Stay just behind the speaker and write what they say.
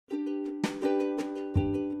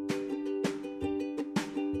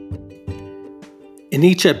In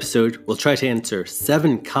each episode, we'll try to answer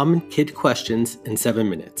 7 common kid questions in 7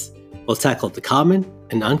 minutes. We'll tackle the common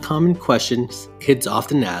and uncommon questions kids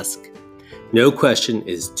often ask. No question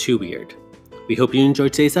is too weird. We hope you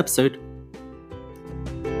enjoyed today's episode.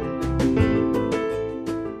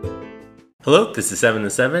 Hello, this is 7 to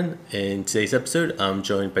 7. In today's episode, I'm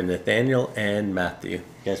joined by Nathaniel and Matthew. You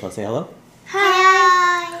guys want to say hello?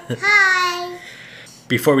 Hi! Hi!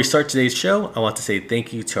 Before we start today's show, I want to say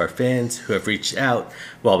thank you to our fans who have reached out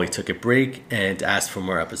while we took a break and asked for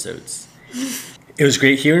more episodes. It was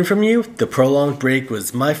great hearing from you. The prolonged break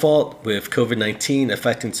was my fault. With COVID-19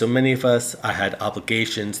 affecting so many of us, I had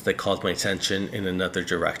obligations that called my attention in another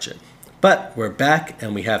direction. But we're back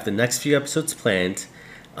and we have the next few episodes planned.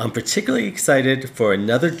 I'm particularly excited for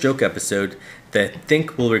another joke episode that I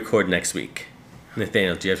think we'll record next week.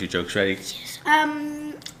 Nathaniel, do you have your jokes ready? Yes.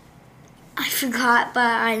 I forgot, but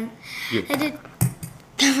I did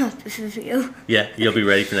come up with a few. Yeah, you'll be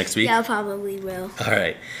ready for next week? Yeah, I probably will. All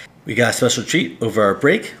right. We got a special treat over our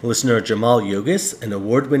break. Listener Jamal Yogis, an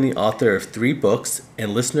award-winning author of 3 books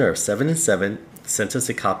and listener of 7 and 7, sent us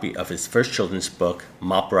a copy of his first children's book,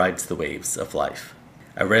 Mop Rides the Waves of Life.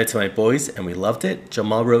 I read it to my boys and we loved it.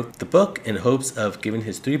 Jamal wrote the book in hopes of giving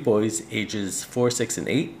his 3 boys, ages 4, 6, and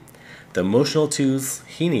 8, the emotional tools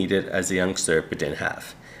he needed as a youngster but didn't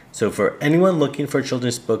have. So for anyone looking for a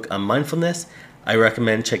children's book on mindfulness, I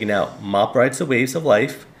recommend checking out Mop Rides the Waves of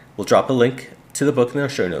Life. We'll drop a link to the book in our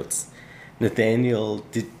show notes. Nathaniel,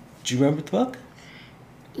 did you remember the book?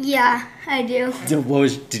 Yeah, I do.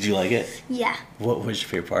 Did you like it? Yeah. What was your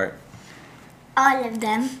favorite part? All of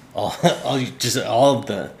them. All of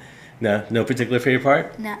the. No particular favorite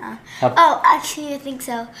part? Nuh-uh. Oh, actually, I think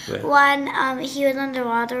so. What? When he was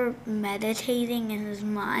underwater meditating in his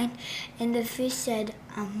mind, and the fish said,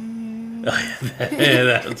 Oh, yeah,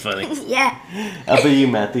 that was funny. Yeah. How about you,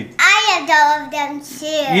 Matthew? I loved all of them,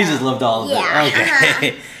 too. You just loved all of Yeah. it?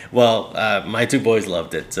 Okay. Well, my 2 boys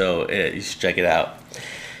loved it, so you should check it out.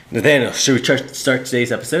 Nathaniel, should we start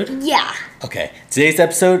today's episode? Yeah. Okay. Today's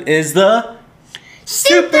episode is the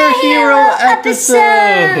Superhero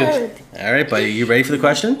episode! All right, buddy. You ready for the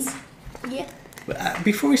questions? Yeah.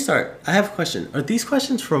 Before we start, I have a question. Are these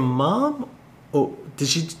questions from Mom? Or did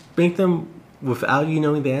she make them without you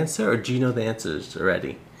knowing the answer, or do you know the answers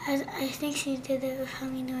already? I think she did it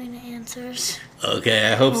without me knowing the answers.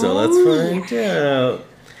 Okay, I hope so. Let's find out.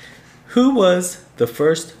 Who was the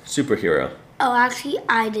first superhero? Oh, actually,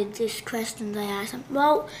 I did this question. I asked him.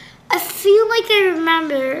 Well, I feel like I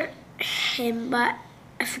remember him, but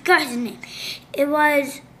I forgot his name.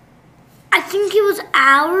 I think it was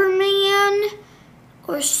Our Man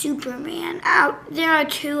or Superman. There are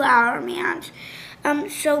 2 Our Mans.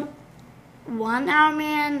 So one Our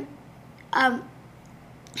Man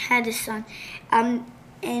had a son, and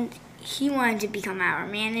he wanted to become Our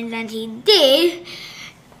Man, and then he did,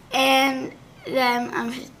 and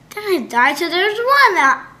then he died. So there's one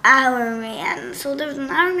Our Man. So there's an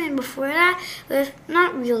Our Man before that with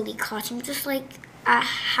not really costume, just like a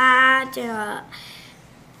hat and a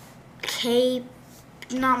cape,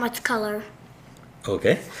 not much color.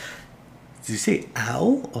 Okay. Did you say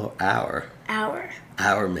owl or our?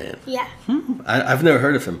 Our Man. Yeah. I've never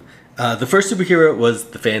heard of him. The first superhero was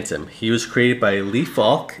the Phantom. He was created by Lee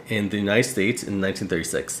Falk in the United States in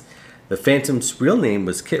 1936. The Phantom's real name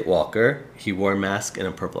was Kit Walker. He wore a mask and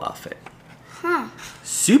a purple outfit.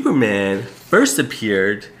 Superman first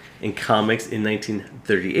appeared in comics in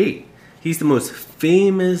 1938. He's the most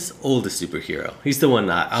famous, oldest superhero. He's the one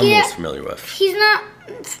that I'm most familiar with. He's not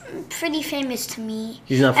pretty famous to me.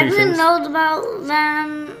 He's not pretty famous? Everyone knows about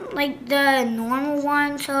them, like the normal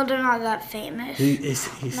ones, so they're not that famous.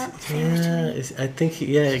 He's not famous to me. I think,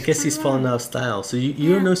 I guess he's fallen out of style. So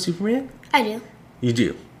you don't know Superman? I do. You do?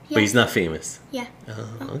 Yeah. But he's not famous? Yeah.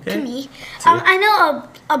 Okay. To me. I know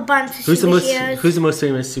a bunch of superheroes. Who's the most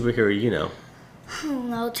famous superhero you know?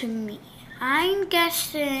 Well, to me, I'm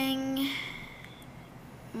guessing.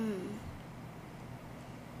 I'm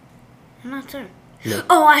not sure. No.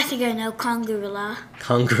 Oh, I think I know. Kongorilla.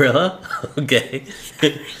 Kongorilla? Okay.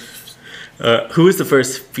 Who was the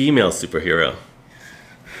first female superhero?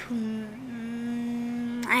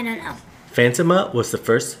 I don't know. Phantoma was the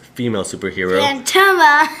first female superhero.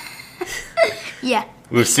 Phantoma. Yeah.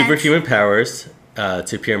 With superhuman powers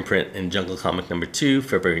to appear in print in Jungle Comic number 2,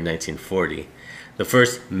 February 1940. The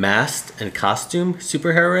first masked and costumed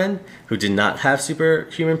superheroine who did not have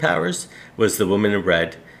superhuman powers was the Woman in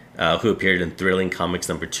Red, who appeared in Thrilling Comics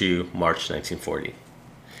number 2, March 1940.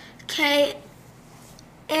 Okay.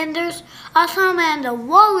 And there's also Amanda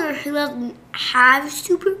Waller who doesn't have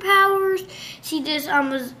superpowers. She just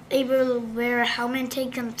was able to wear a helmet and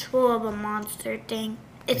take control of a monster thing.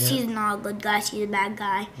 She's not a good guy, she's a bad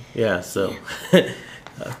guy. Yeah, so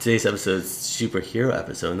today's episode is superhero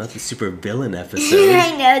episode, not the super villain episode.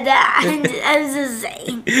 I know that. I was just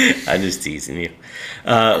saying. I'm just teasing you.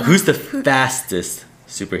 Who's the fastest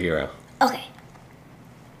superhero? Okay.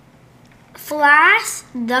 Flash,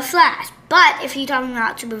 the Flash. But if you're talking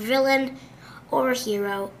about supervillain or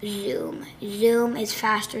hero, Zoom. Zoom is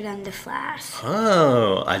faster than the Flash.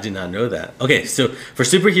 Oh, I did not know that. Okay, so for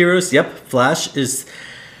superheroes, yep, Flash is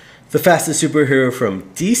the fastest superhero from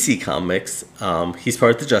DC Comics. He's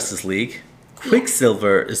part of the Justice League.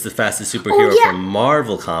 Quicksilver is the fastest superhero from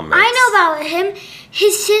Marvel Comics. I know about him.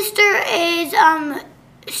 His sister is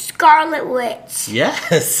Scarlet Witch.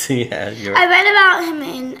 Yes, yeah. I read about him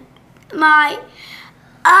in my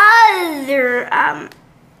other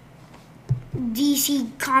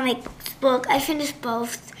DC Comics book. I finished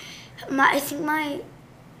both. I think my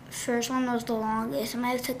first one was the longest. It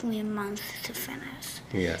might have taken me a month to finish.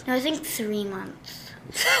 Yeah. No, I think 3 months.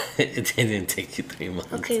 It didn't take you 3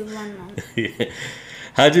 months. Okay, 1 month. Yeah.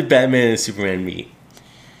 How did Batman and Superman meet?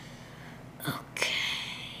 Okay.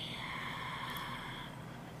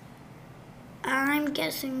 I'm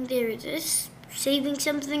guessing they were just saving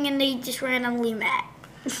something and they just randomly met.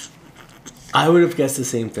 I would have guessed the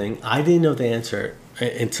same thing. I didn't know the answer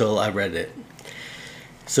until I read it.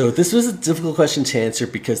 So this was a difficult question to answer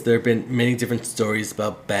because there have been many different stories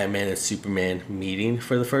about Batman and Superman meeting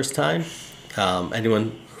for the first time.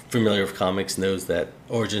 Anyone familiar with comics knows that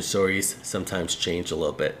origin stories sometimes change a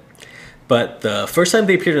little bit. But the first time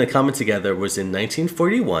they appeared in a comic together was in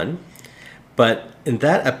 1941. But in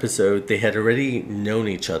that episode, they had already known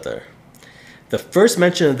each other. The first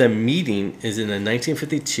mention of them meeting is in a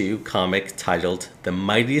 1952 comic titled The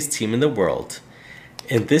Mightiest Team in the World.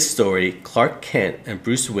 In this story, Clark Kent and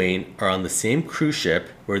Bruce Wayne are on the same cruise ship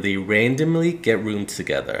where they randomly get rooms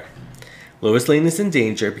together. Lois Lane is in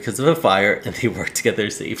danger because of a fire and they work together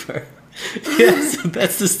to save her. Yeah, so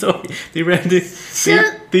that's the story. They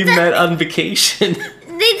met on vacation.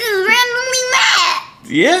 They just randomly met.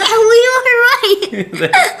 Yeah. We were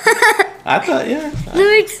right. I thought, yeah.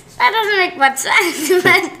 That doesn't make much sense,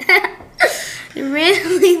 but they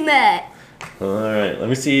randomly met. All right, let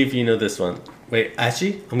me see if you know this one. Wait,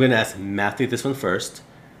 actually, I'm going to ask Matthew this one first.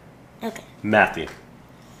 Okay. Matthew,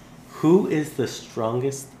 who is the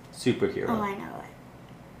strongest superhero? Oh, I know it.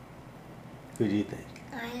 Who do you think?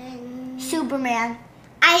 Superman.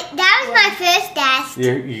 That was my first guess.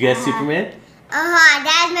 You guess Superman?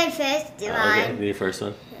 That was my first one. Okay, your first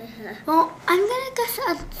one. Well, I'm going to guess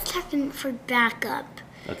a second for backup.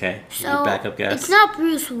 Okay, So, your backup guess? it's not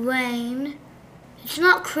Bruce Wayne. It's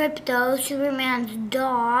not Crypto, Superman's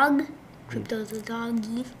dog. Crypto's a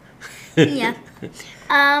doggy. Yeah.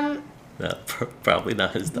 No, probably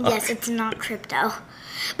not his dog. Yes, it's not Crypto.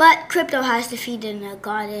 But Crypto has defeated a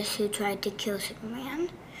goddess who tried to kill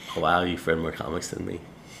Superman. Wow, you've read more comics than me.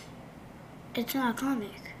 It's not a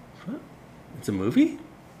comic. What? It's a movie?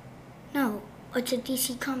 No, it's a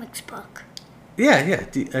DC Comics book. Yeah,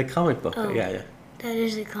 a comic book. Oh. Yeah. That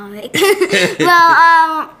is a comic.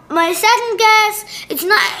 Well, my second guess, it's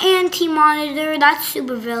not Anti-Monitor, that's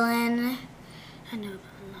Supervillain. I know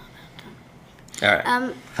about that. All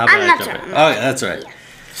right. How I'm not I sure. jump in? Oh, yeah, that's right. Yeah.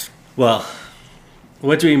 Well,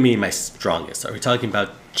 what do we mean by strongest? Are we talking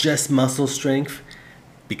about just muscle strength?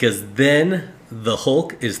 Because then the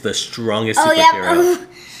Hulk is the strongest superhero.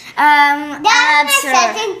 That was my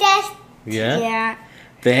second guess. Yeah? Yeah.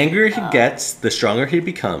 The angrier he gets, the stronger he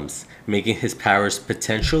becomes, making his powers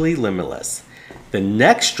potentially limitless. The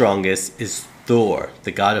next strongest is Thor,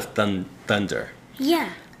 the god of thunder.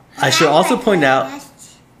 Yeah. I should also point out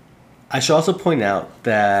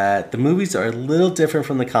that the movies are a little different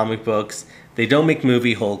from the comic books. They don't make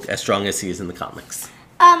movie Hulk as strong as he is in the comics.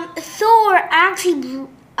 Thor actually,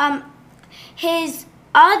 his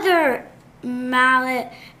other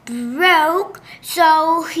mallet broke,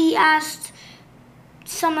 so he asked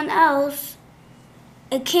someone else,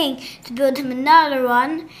 a king, to build him another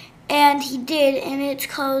one, and he did, and it's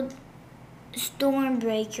called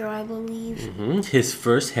Stormbreaker, I believe. Mm-hmm. His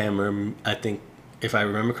first hammer, I think, if I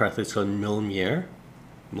remember correctly, it's called Mjolnir.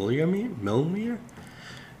 Mjolnir?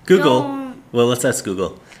 Google. Well, let's ask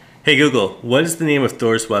Google. Hey Google, what is the name of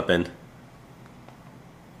Thor's weapon?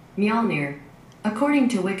 Mjolnir. According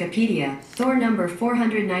to Wikipedia, Thor number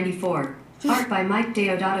 494. Art by Mike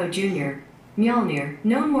Deodato Jr. Mjolnir,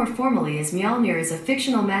 known more formally as Mjolnir, is a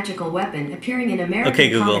fictional magical weapon appearing in American Okay,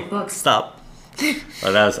 Google. comic books. Stop.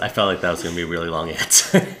 Well, I felt like that was going to be a really long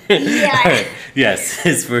answer. Yeah. All right. Yes,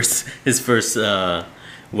 his first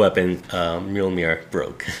weapon, Mjolnir,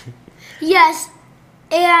 broke. Yes,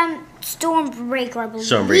 and Stormbreaker, I believe.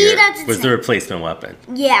 Stormbreaker was the replacement weapon.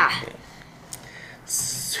 Yeah.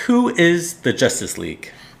 Who is the Justice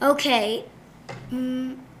League? Okay.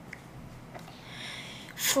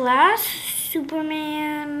 Flash,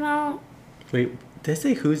 Superman, well... Wait, did I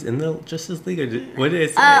say who's in the Justice League? Or what did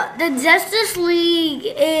I say? The Justice League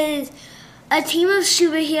is a team of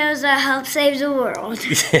superheroes that help save the world.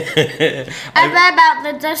 I read about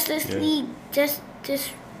the Justice League just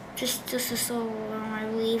so long, I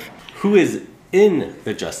believe. Who is in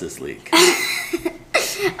the Justice League?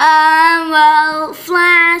 Well,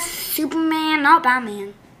 Flash, Superman, not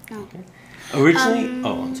Batman. No. Okay. Originally,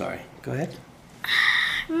 I'm sorry. Go ahead. I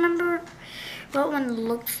remember what one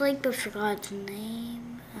looks like, but forgot its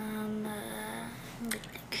name.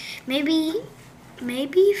 Maybe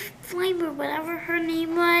Flame or whatever her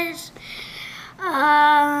name was.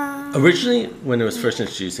 Originally, when it was first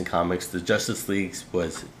introduced in comics, the Justice League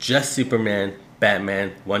was just Superman,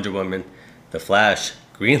 Batman, Wonder Woman, The Flash,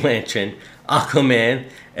 Green Lantern, Aquaman,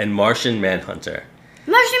 and Martian Manhunter.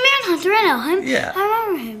 Martian Manhunter, I know him. Yeah. I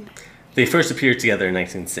remember him. They first appeared together in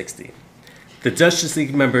 1960. The Justice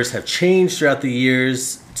League members have changed throughout the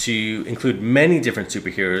years to include many different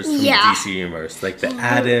superheroes from the DC universe, like the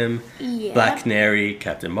Atom, Black Canary,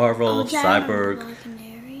 Captain Marvel, Cyborg,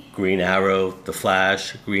 Green Arrow, The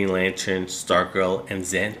Flash, Green Lantern, Stargirl, and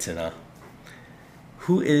Zatanna.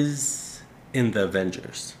 Who is in the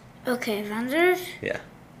Avengers? Okay, Avengers? Yeah.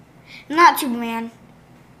 Not Superman.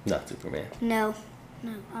 Not Superman. No.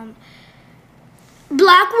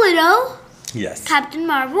 Black Widow. Yes. Captain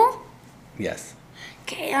Marvel. Yes.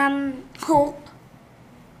 Okay, Hulk.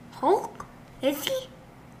 Hulk? Is he?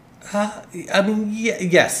 I mean,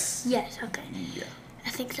 yes. Yes, okay. Yeah. I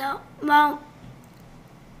think so. Well,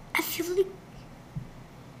 I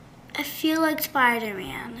feel like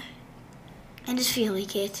Spider-Man. I just feel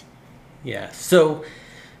like it. Yeah. So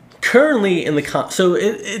currently in the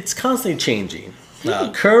it's constantly changing.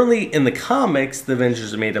 Currently in the comics, the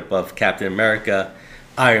Avengers are made up of Captain America,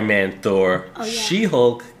 Iron Man, Thor,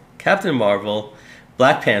 She-Hulk, Captain Marvel,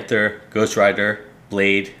 Black Panther, Ghost Rider,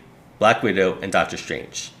 Blade, Black Widow, and Doctor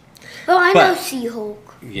Strange. Oh, I know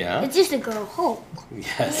She-Hulk. Yeah. It's just a girl Hulk.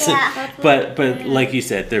 Yes. Yeah. but like you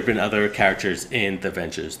said, there have been other characters in the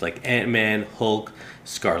Avengers, like Ant-Man, Hulk,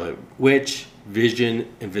 Scarlet Witch,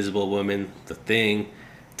 Vision, Invisible Woman, The Thing,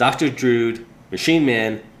 Dr. Druid, Machine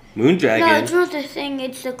Man, Moondragon. No, it's not the Thing,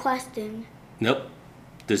 it's the question. Nope.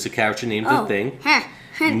 There's a character named The Thing. Huh.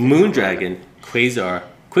 Moondragon, Quasar,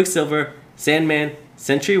 Quicksilver, Sandman,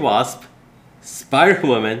 Sentry Wasp,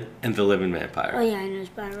 Spider-Woman, and the Living Vampire. Oh yeah, I know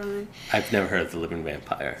Spider-Man. I've never heard of the Living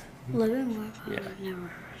Vampire. Living Vampire? Yeah. I've never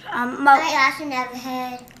heard. I also never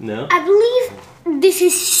heard. No? I believe this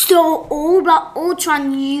is so old, but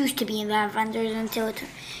Ultron used to be in the Avengers until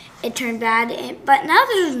it turned bad. But now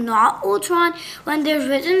there's not Ultron. When there's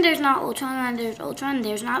Vision, there's not Ultron. When there's Ultron,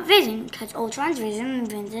 there's not Vision. Because Ultron's Vision and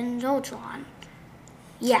Vision's Ultron.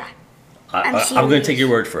 Yeah. I'm going to take your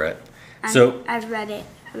word for it. I've read it.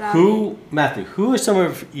 Matthew, who are some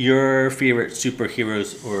of your favorite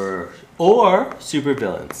superheroes or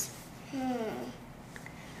supervillains?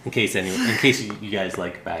 In case you guys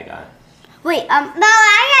like bad guy. Wait, Well,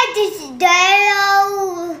 I like this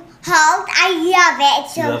Daryl Hulk. I love it.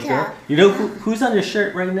 It's so cool. You know who's on your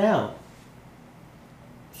shirt right now?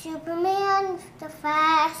 Superman, The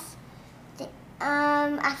Flash,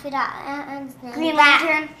 I forgot his name. Green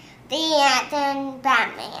Lantern. Then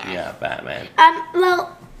Batman. Yeah, Batman.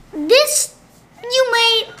 Well, this you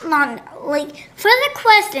may not know. Like, for the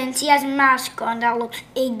questions, he has a mask on that looks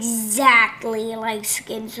exactly like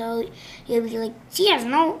skin. So you'll be like, she has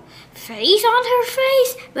no face on her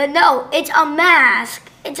face, but no, it's a mask.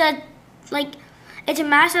 It's a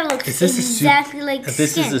mask that looks exactly like skin.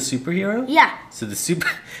 This is a superhero? Yeah. So the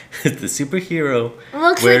superhero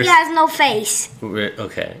Looks like he has no face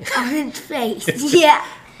okay. on his face. Yeah.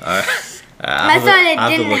 All right. I thought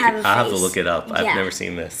it didn't have a face. I'll have to look it up. I've never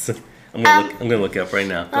seen this. I'm gonna look it up right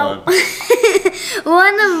now. Go on.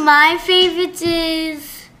 One of my favorites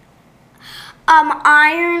is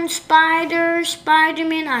Iron Spider,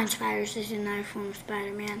 Spider-Man. Iron Spider is just another form of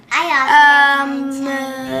Spider-Man. I also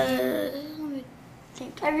let me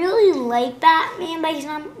think. I really like Batman, but he's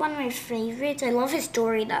not one of my favorites. I love his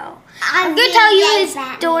story though. I'm gonna tell you his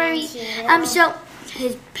story. So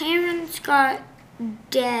his parents got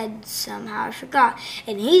dead somehow, I forgot,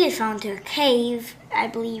 and he just fell into a cave, I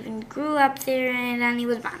believe, and grew up there, and then he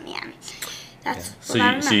was Batman. That's So what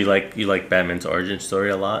I you remember. like Batman's origin story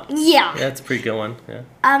a lot? Yeah. Yeah, it's a pretty good one.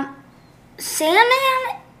 Yeah.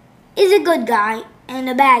 Sandman is a good guy and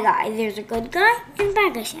a bad guy. There's a good guy and a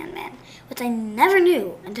bad guy Sandman, which I never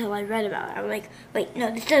knew until I read about it. I was like, wait,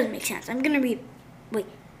 no, this doesn't make sense. I'm gonna read. Wait,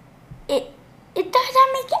 it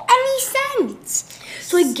doesn't make any sense.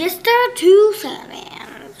 So I guess there are two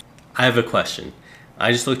Sandmans. I have a question.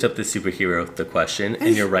 I just looked up the superhero, the question,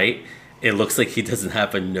 and you're right. It looks like he doesn't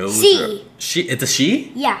have a nose. She. She. It's a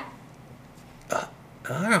she? Yeah.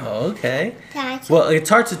 Oh, okay. Gotcha. Well, it's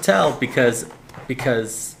hard to tell because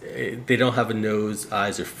they don't have a nose,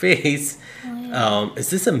 eyes, or face. Is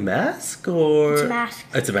this a mask or? It's a mask.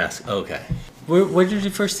 It's a mask. Okay. Where did you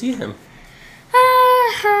first see him?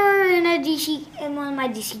 Her in one of my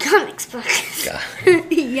DC Comics books. Got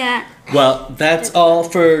it. Yeah. Well, that's all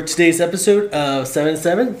for today's episode of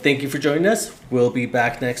 7-7. Thank you for joining us. We'll be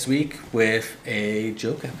back next week with a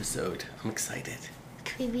joke episode. I'm excited.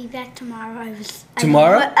 Could we be back tomorrow?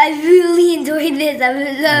 Tomorrow? I really enjoyed this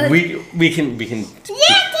episode. We can. Yeah, can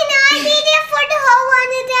I be there for the whole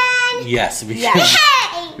one again? Yes, we Yeah. can.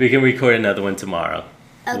 Hey! We can record another one tomorrow.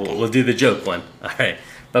 Okay. We'll do the joke one. All right.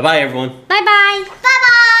 Bye-bye, everyone. Bye-bye.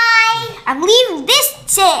 Bye-bye! I'm leaving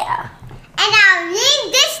this chair. And I'll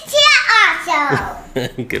leave this chair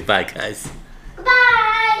also. Goodbye, guys.